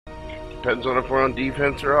Depends on if we're on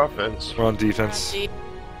defense or offense. We're on defense.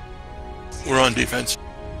 We're on defense.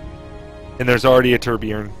 And there's already a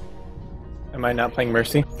Turbiurn. Am I not playing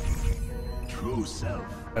Mercy? True self.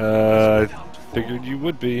 Figured you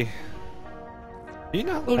would be. You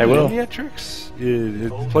not I will. loaded Tricks? Yeah,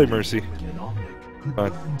 play Mercy.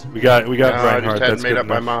 Fine. We got No, I Reinhardt. just hadn't That's made good up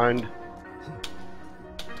my enough. mind.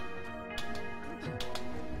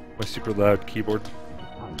 My super loud keyboard.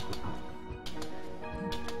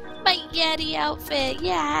 My Yeti outfit,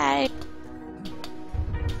 yay!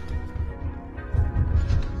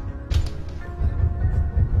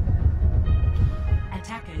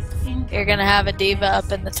 You're gonna have a diva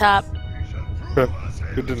up in the top.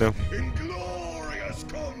 Good to know.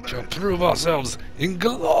 Shall prove ourselves in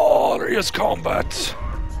glorious combat.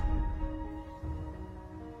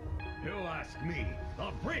 You ask me.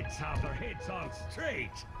 The Brits have their heads on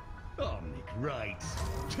straight. Omnic right.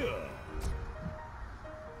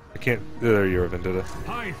 I can't. There you are, Vendetta.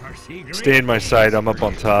 I foresee great Stay in my things. sight. I'm up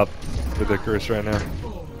on top with Icarus right now.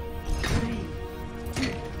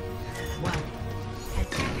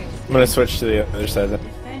 I'm gonna switch to the other side then.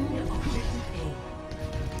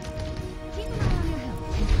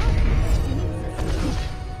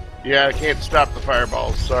 Yeah, I can't stop the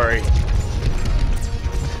fireballs, sorry.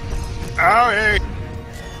 Oh, hey!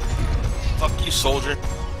 Fuck you, soldier.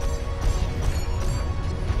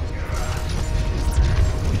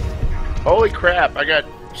 Holy crap, I got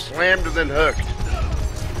slammed and then hooked.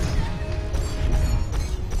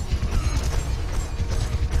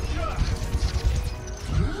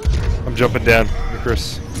 I'm jumping down,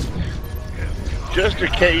 Icarus. Just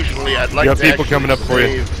occasionally, I'd like You got to people actually coming up for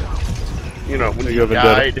you. save, you know, when There you you go,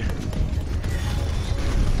 Vendetta. died.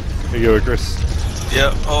 There you go, Icarus.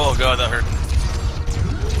 Yeah. Oh god, that hurt.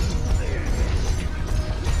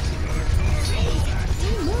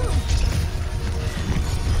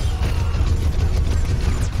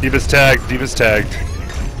 Diva's tagged. Diva's tagged.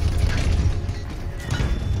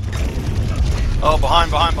 Oh, behind.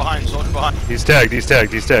 Soldier behind. He's tagged. He's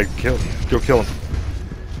tagged. He's tagged. Go kill him.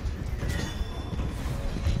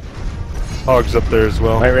 Hog's up there as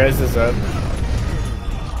well. My res is up.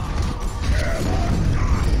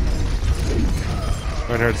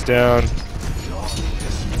 Reinhardt's down.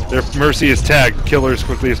 Their Mercy is tagged. Kill her as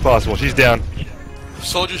quickly as possible. She's down.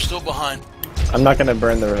 Soldier's still behind. I'm not gonna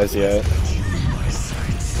burn the res yet.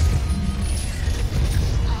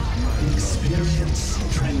 Experience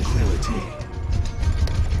tranquility.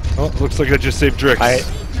 Oh, looks like I just saved Drix.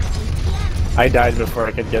 I died before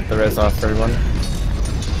I could get the res off for everyone.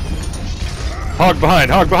 Hog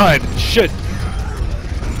behind. Hog behind. Shit.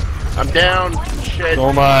 I'm down. Shit.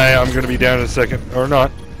 Oh my. I'm gonna be down in a second. Or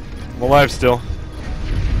not. I'm alive still.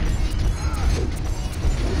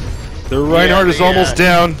 Their Reinhardt is almost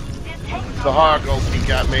down. The hog ulti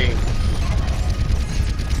got me.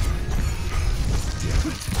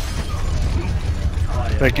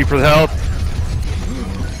 Thank you for the help.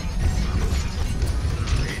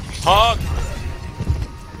 Hog!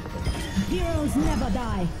 Heroes never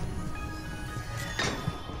die.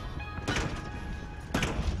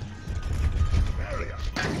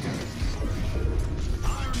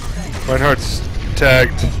 Reinhardt's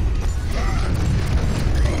tagged.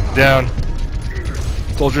 Down.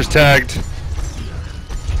 Soldier's tagged.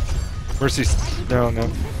 Mercy's... No.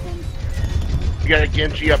 You got a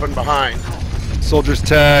Genji up and behind. Soldier's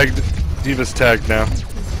tagged. Diva's tagged now.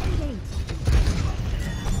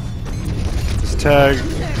 It's tagged.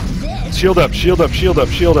 Shield up, shield up, shield up,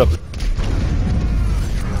 shield up.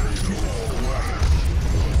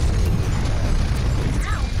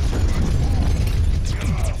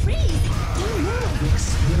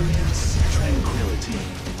 Experience tranquility.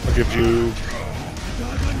 I'll give you...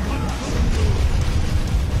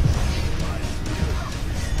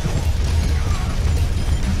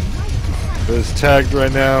 It's tagged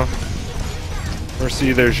right now.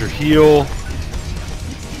 Mercy, there's your heal.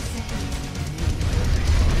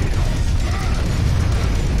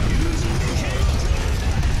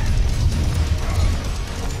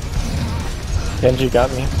 Genji got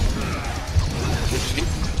me.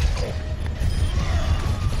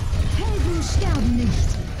 Helden sterben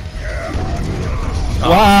nicht.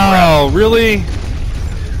 Wow, really?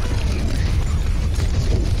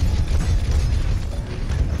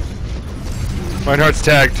 Reinhardt's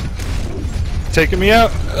tagged. Taking me out.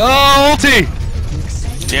 Oh, ulti!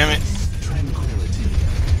 Damn it. Tranquility.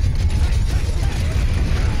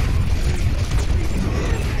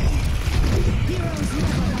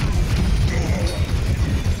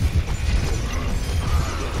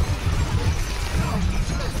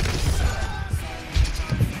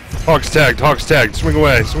 Hog's tagged, Hog's tagged. Swing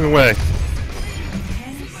away, swing away.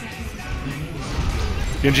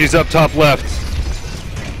 Genji's up top left.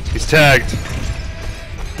 He's tagged.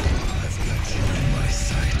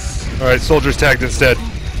 Alright, Soldier's tagged instead.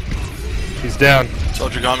 He's down.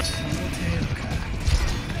 Soldier got me.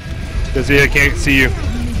 Dizzy, I can't see you.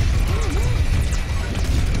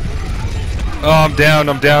 Oh, I'm down,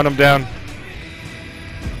 I'm down, I'm down.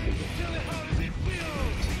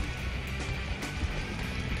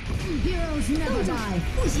 Heroes never die.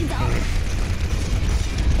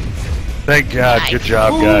 Thank God, good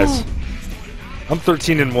job, guys. I'm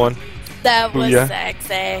 13-1. That was Booyah.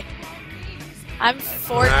 sexy. I'm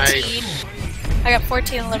 14. Nice. I got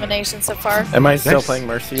 14 eliminations so far. Am I still Nice. playing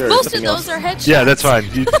Mercy or Most of something those else? are headshots. Yeah, that's fine.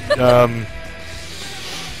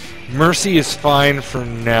 Mercy is fine for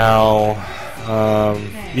now.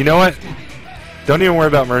 You know what? Don't even worry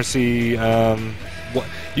about Mercy.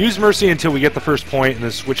 Use Mercy until we get the first point and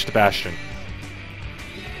then switch to Bastion.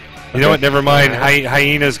 You know what? Never mind.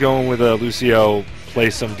 Hyena's going with Lucio. Play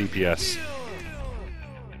some DPS.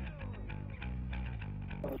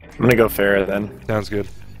 I'm gonna go Pharah then. Sounds good.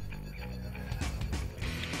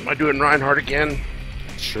 Am I doing Reinhardt again?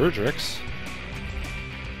 Sure, Drix.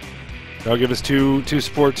 That'll give us two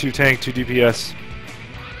support, 2 tank, 2 DPS.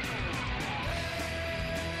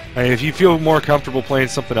 I mean, if you feel more comfortable playing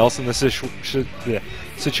something else in this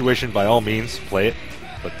situation, by all means, play it.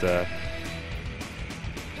 But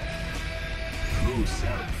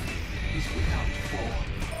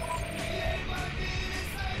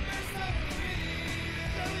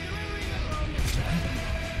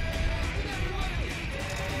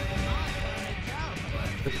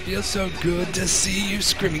it feels so good to see you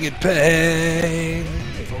screaming in pain.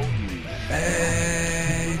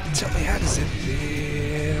 Hey, tell me, how does it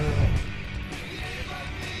feel?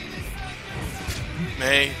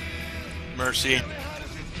 May, Mercy,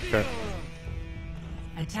 Okay.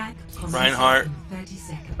 Attack Reinhardt. 30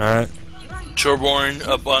 seconds. Alright. Choreborn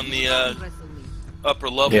up on the upper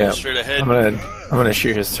level, Yeah, straight ahead. I'm gonna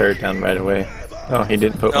shoot his turret down right away. Oh, he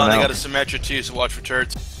did put No, one they out. got a Symmetra too, so watch for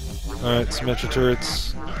turrets. Alright, Symmetra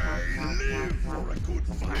turrets.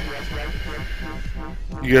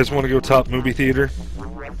 You guys want to go top movie theater?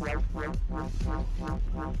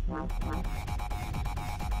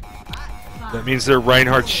 That means their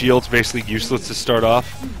Reinhardt shield's basically useless to start off.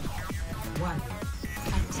 1.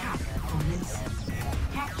 Attack commences.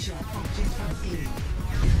 Capture objective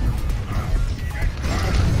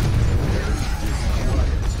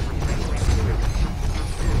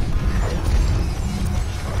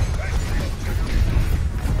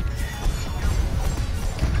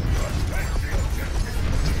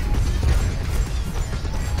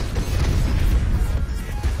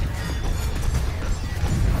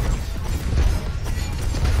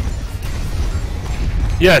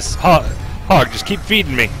Yes, Hog, just keep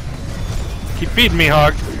feeding me. Keep feeding me,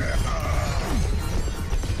 Hog.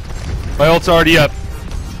 My ult's already up.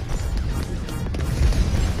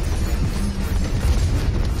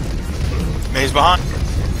 May's behind.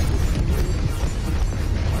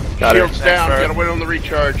 Got Shield's it. down. Thanks, Gotta wait on the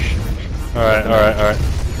recharge. Alright, alright, alright.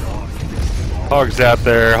 Hog's out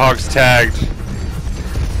there. Hog's tagged.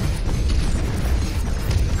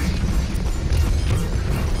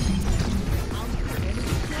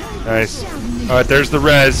 Nice. Alright, there's the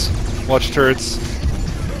res. Watch turrets.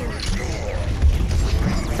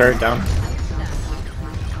 Turret down.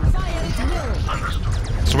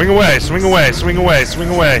 Swing away, swing away, swing away, swing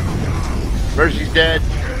away. Mercy's dead.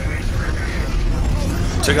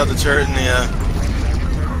 Took out the turret in the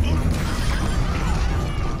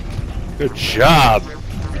Good job.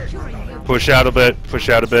 Push out a bit, push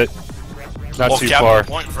out a bit. Not well, too cap far. the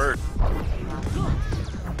point first.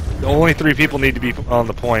 Only 3 people need to be on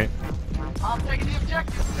the point.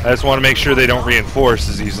 I just want to make sure they don't reinforce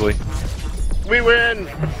as easily. We win.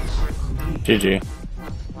 GG.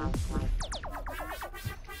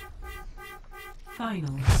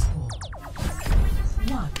 Final score.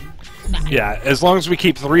 1. Yeah, as long as we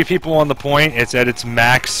keep 3 people on the point, it's at its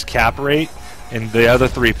max cap rate, and the other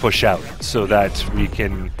 3 push out, so that we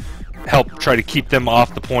can help try to keep them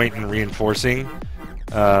off the point and reinforcing,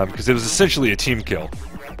 because it was essentially a team kill.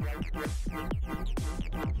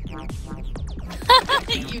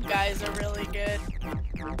 You guys are really good.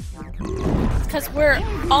 Because we're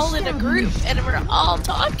all in a group and we're all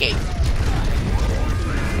talking.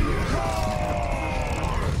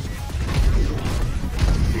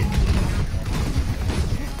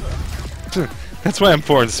 That's why I'm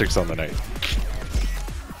 4 and 6 on the night.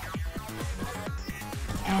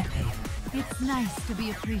 Epic. It's nice to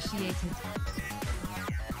be appreciated.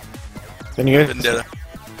 Then you guys. Vendetta.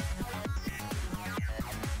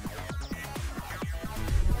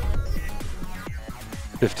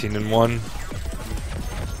 $15 and 1.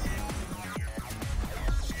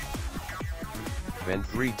 Ben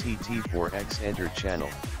 3TT4X entered channel.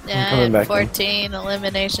 Yeah, coming and back 14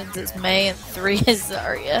 eliminations is May and 3 is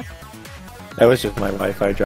Zarya. That was just my Wi-Fi